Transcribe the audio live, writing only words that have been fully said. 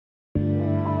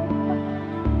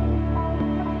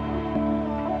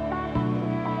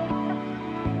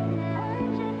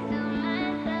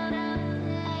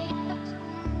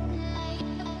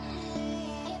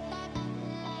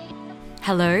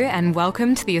Hello and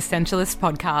welcome to the Essentialist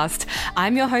Podcast.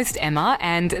 I'm your host Emma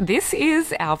and this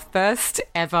is our first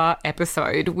ever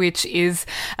episode, which is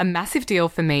a massive deal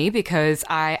for me because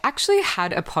I actually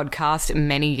had a podcast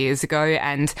many years ago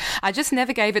and I just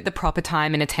never gave it the proper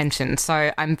time and attention.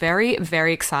 So I'm very,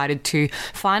 very excited to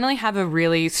finally have a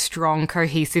really strong,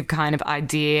 cohesive kind of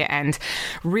idea and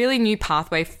really new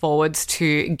pathway forwards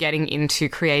to getting into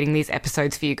creating these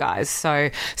episodes for you guys. So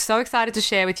excited to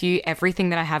share with you everything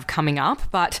that I have coming up.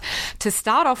 But to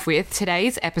start off with,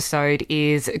 today's episode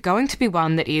is going to be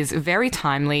one that is very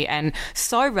timely and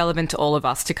so relevant to all of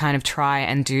us to kind of try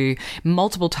and do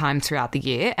multiple times throughout the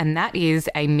year, and that is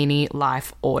a mini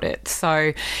life audit.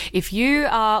 So if you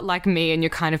are like me and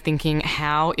you're kind of thinking,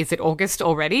 how is it August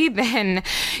already? Then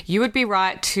you would be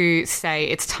right to say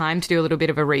it's time to do a little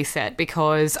bit of a reset,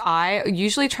 because I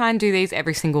usually try and do these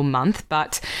every single month,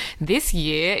 but this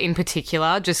year in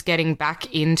particular, just getting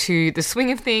back into the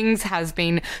swing of things has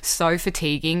been so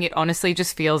fatiguing. It honestly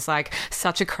just feels like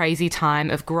such a crazy time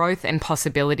of growth and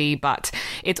possibility, but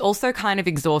it's also kind of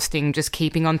exhausting just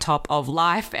keeping on top of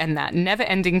life and that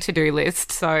never-ending to-do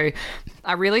list. So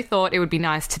I really thought it would be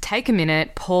nice to take a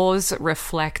minute, pause,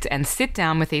 reflect, and sit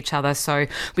down with each other so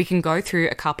we can go through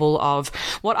a couple of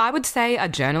what I would say are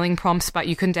journaling prompts, but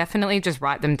you can definitely just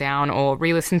write them down or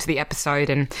re-listen to the episode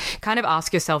and kind of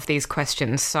ask yourself these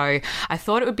questions. So I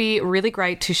thought it would be really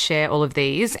great to share all of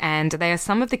these, and they are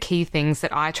some of the key things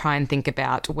that I try and think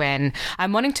about when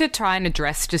I'm wanting to try and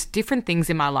address just different things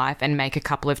in my life and make a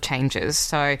couple of changes.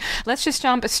 So let's just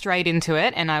jump straight into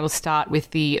it, and I will start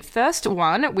with the first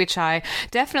one, which I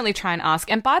definitely try and ask.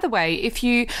 And by the way, if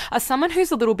you are someone who's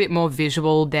a little bit more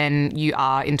visual than you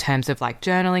are in terms of like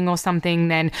journaling or something,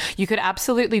 then you could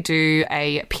absolutely do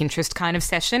a Pinterest kind of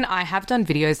session. I have done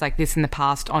videos like this in the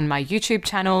past on my YouTube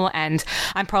channel, and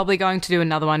I'm probably going to do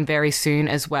another one very soon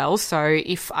as well. So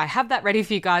if I have that ready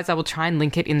for you guys, I will try and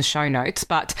link it in the show notes.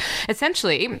 But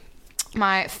essentially,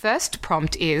 my first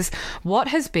prompt is, what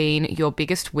has been your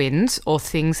biggest wins or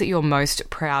things that you're most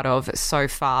proud of so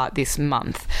far this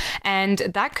month? And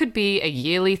that could be a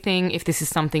yearly thing if this is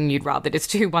something you'd rather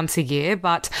just do once a year.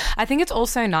 But I think it's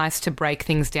also nice to break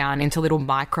things down into little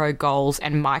micro goals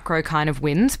and micro kind of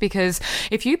wins, because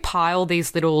if you pile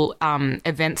these little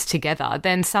events together,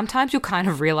 then sometimes you'll kind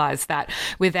of realize that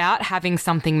without having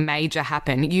something major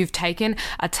happen, you've taken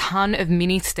a ton of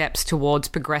mini steps towards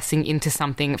progressing into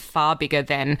something far bigger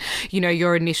than,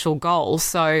 your initial goal.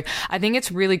 So I think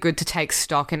it's really good to take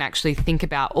stock and actually think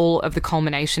about all of the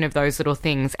culmination of those little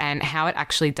things and how it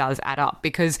actually does add up.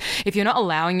 Because if you're not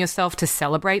allowing yourself to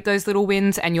celebrate those little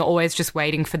wins and you're always just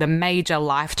waiting for the major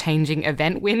life-changing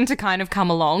event win to kind of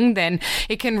come along, then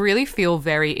it can really feel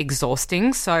very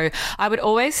exhausting. So I would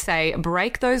always say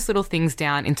break those little things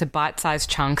down into bite-sized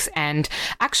chunks and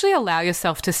actually allow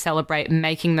yourself to celebrate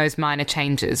making those minor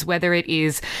changes, whether it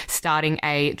is starting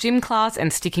a gym class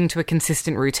and sticking to a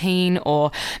consistent routine,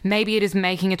 or maybe it is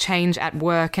making a change at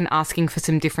work and asking for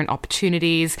some different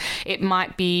opportunities. It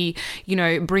might be,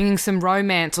 bringing some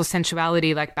romance or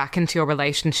sensuality like back into your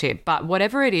relationship. But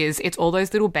whatever it is, it's all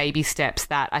those little baby steps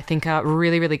that I think are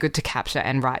really, really good to capture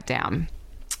and write down.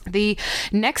 The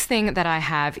next thing that I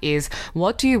have is,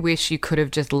 what do you wish you could have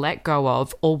just let go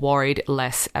of or worried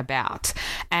less about?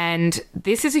 And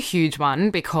this is a huge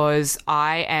one because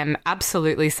I am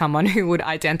absolutely someone who would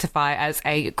identify as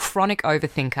a chronic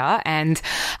overthinker. And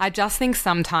I just think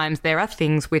sometimes there are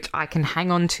things which I can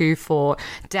hang on to for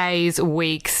days,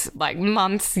 weeks, like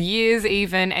months, years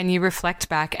even, and you reflect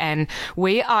back and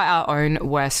we are our own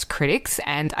worst critics.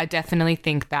 And I definitely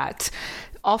think that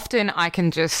often I can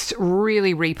just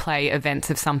really replay events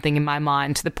of something in my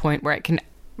mind to the point where it can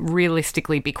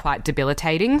realistically be quite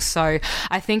debilitating. So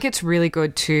I think it's really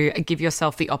good to give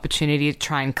yourself the opportunity to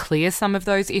try and clear some of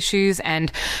those issues,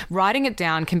 and writing it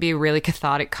down can be a really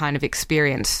cathartic kind of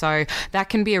experience. So that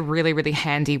can be a really, really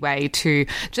handy way to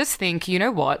just think, you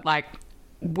know what, like,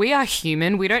 we are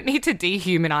human. We don't need to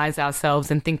dehumanize ourselves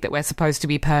and think that we're supposed to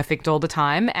be perfect all the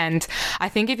time. And I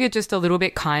think if you're just a little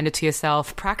bit kinder to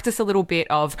yourself, practice a little bit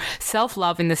of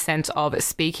self-love in the sense of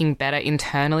speaking better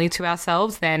internally to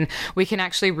ourselves, then we can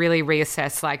actually really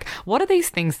reassess, like, what are these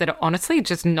things that are honestly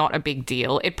just not a big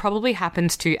deal? It probably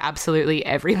happens to absolutely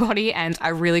everybody, and I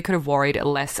really could have worried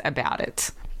less about it.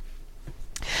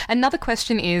 Another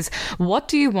question is, what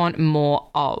do you want more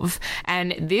of?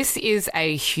 And this is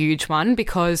a huge one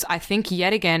because I think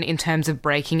yet again, in terms of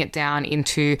breaking it down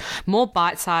into more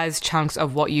bite-sized chunks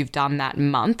of what you've done that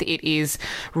month, it is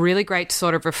really great to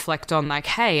sort of reflect on like,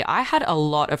 hey, I had a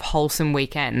lot of wholesome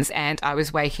weekends and I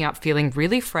was waking up feeling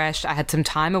really fresh. I had some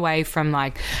time away from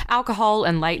like alcohol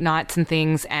and late nights and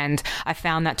things, and I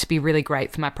found that to be really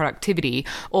great for my productivity.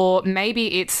 Or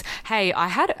maybe it's, hey, I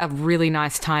had a really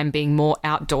nice time being more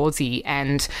outdoorsy,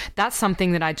 and that's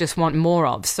something that I just want more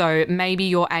of. So maybe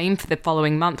your aim for the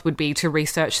following month would be to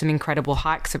research some incredible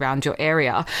hikes around your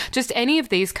area. Just any of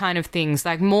these kind of things.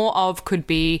 Like more of could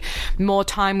be more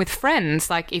time with friends.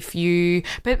 Like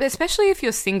but especially if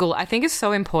you're single, I think it's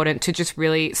so important to just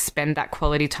really spend that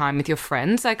quality time with your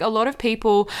friends. Like a lot of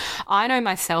people, I know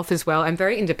myself as well, I'm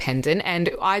very independent and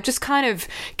I just kind of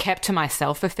kept to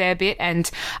myself a fair bit. And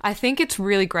I think it's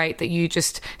really great that you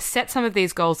just set some of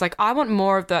these goals. Like I want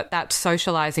more of that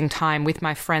socializing time with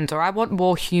my friends, or I want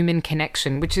more human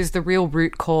connection, which is the real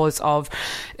root cause of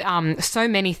so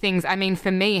many things. I mean,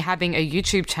 for me, having a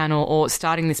YouTube channel or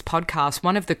starting this podcast,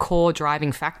 one of the core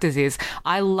driving factors is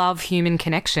I love human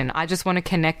connection. I just want to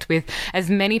connect with as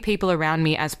many people around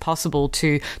me as possible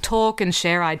to talk and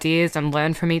share ideas and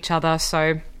learn from each other.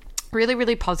 So really,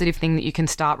 really positive thing that you can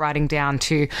start writing down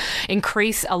to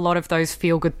increase a lot of those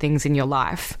feel-good things in your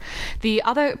life. The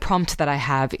other prompt that I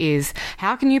have is,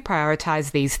 how can you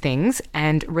prioritize these things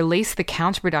and release the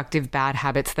counterproductive bad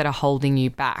habits that are holding you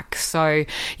back? So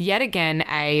yet again,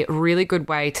 a really good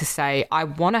way to say, I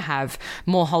want to have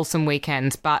more wholesome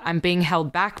weekends, but I'm being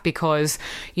held back because,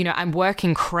 I'm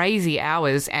working crazy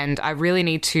hours and I really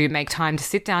need to make time to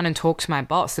sit down and talk to my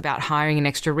boss about hiring an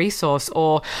extra resource,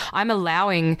 or I'm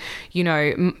allowing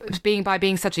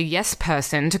being such a yes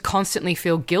person to constantly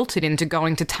feel guilted into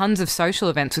going to tons of social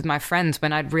events with my friends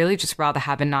when I'd really just rather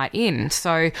have a night in.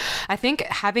 So I think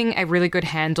having a really good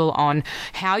handle on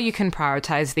how you can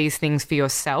prioritize these things for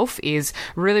yourself is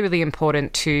really, really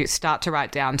important to start to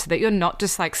write down, so that you're not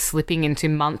just like slipping into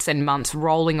months and months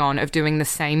rolling on of doing the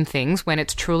same things when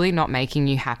it's truly not making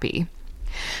you happy.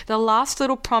 The last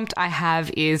little prompt I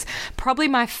have is probably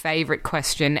my favorite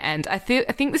question, and I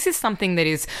think this is something that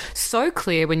is so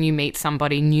clear when you meet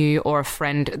somebody new or a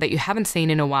friend that you haven't seen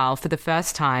in a while for the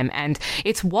first time, and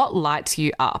it's what lights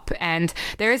you up. And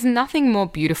there is nothing more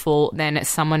beautiful than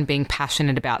someone being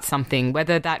passionate about something,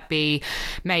 whether that be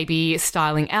maybe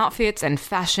styling outfits and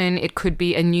fashion. It could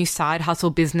be a new side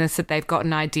hustle business that they've got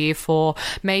an idea for.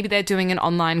 Maybe they're doing an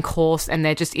online course and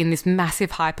they're just in this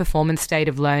massive high performance state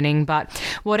of learning. But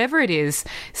whatever it is,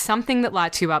 something that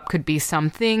lights you up could be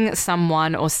something,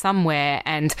 someone, or somewhere,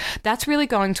 and that's really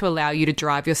going to allow you to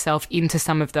drive yourself into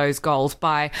some of those goals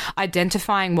by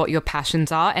identifying what your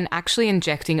passions are and actually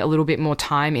injecting a little bit more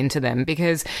time into them.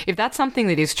 Because if that's something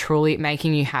that is truly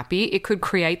making you happy, it could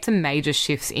create some major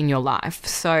shifts in your life.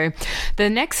 So the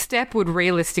next step would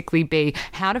realistically be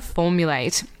how to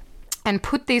formulate and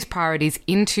put these priorities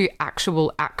into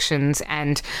actual actions.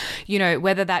 And,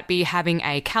 whether that be having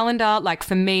a calendar, like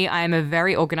for me, I am a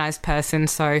very organized person.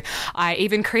 So I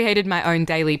even created my own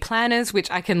daily planners, which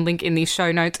I can link in the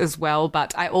show notes as well.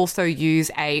 But I also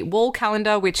use a wall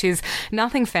calendar, which is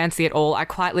nothing fancy at all. I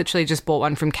quite literally just bought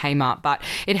one from Kmart, but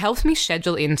it helps me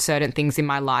schedule in certain things in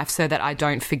my life so that I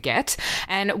don't forget.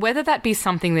 And whether that be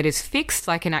something that is fixed,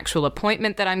 like an actual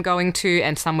appointment that I'm going to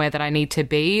and somewhere that I need to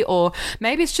be, or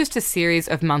maybe it's just a series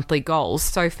of monthly goals.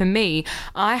 So for me,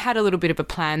 I had a little bit of a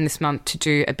plan this month to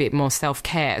do a bit more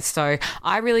self-care. So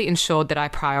I really ensured that I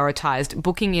prioritized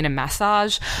booking in a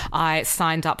massage. I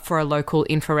signed up for a local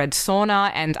infrared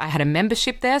sauna and I had a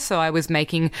membership there. So I was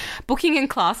booking in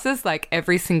classes like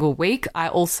every single week. I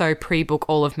also pre-book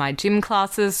all of my gym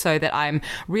classes so that I'm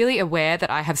really aware that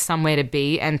I have somewhere to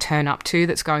be and turn up to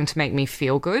that's going to make me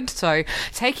feel good. So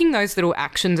taking those little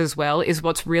actions as well is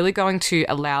what's really going to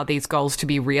allow these goals to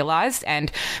be realized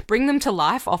and bring them to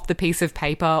life off the piece of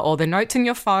paper or the notes in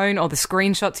your phone or the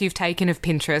screenshots you've taken of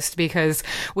Pinterest, because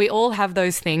we all have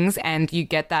those things and you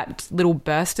get that little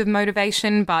burst of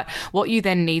motivation, but what you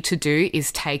then need to do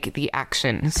is take the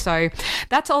action. So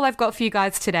that's all I've got for you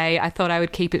guys today. I thought I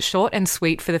would keep it short and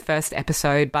sweet for the first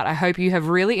episode, but I hope you have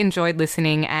really enjoyed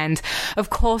listening. And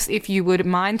of course, if you would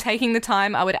mind taking the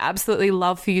time, I would absolutely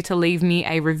love for you to leave me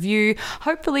a review,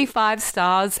 hopefully 5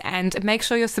 stars, and make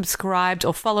sure you're subscribed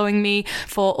or following me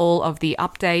for all of the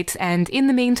updates. And in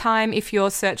the meantime, if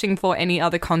you're searching for any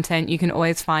other content, you can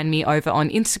always find me over on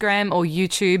Instagram or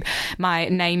YouTube. My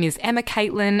name is Emma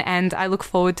Caitlin, and I look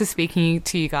forward to speaking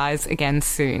to you guys again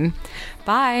soon.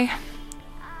 Bye.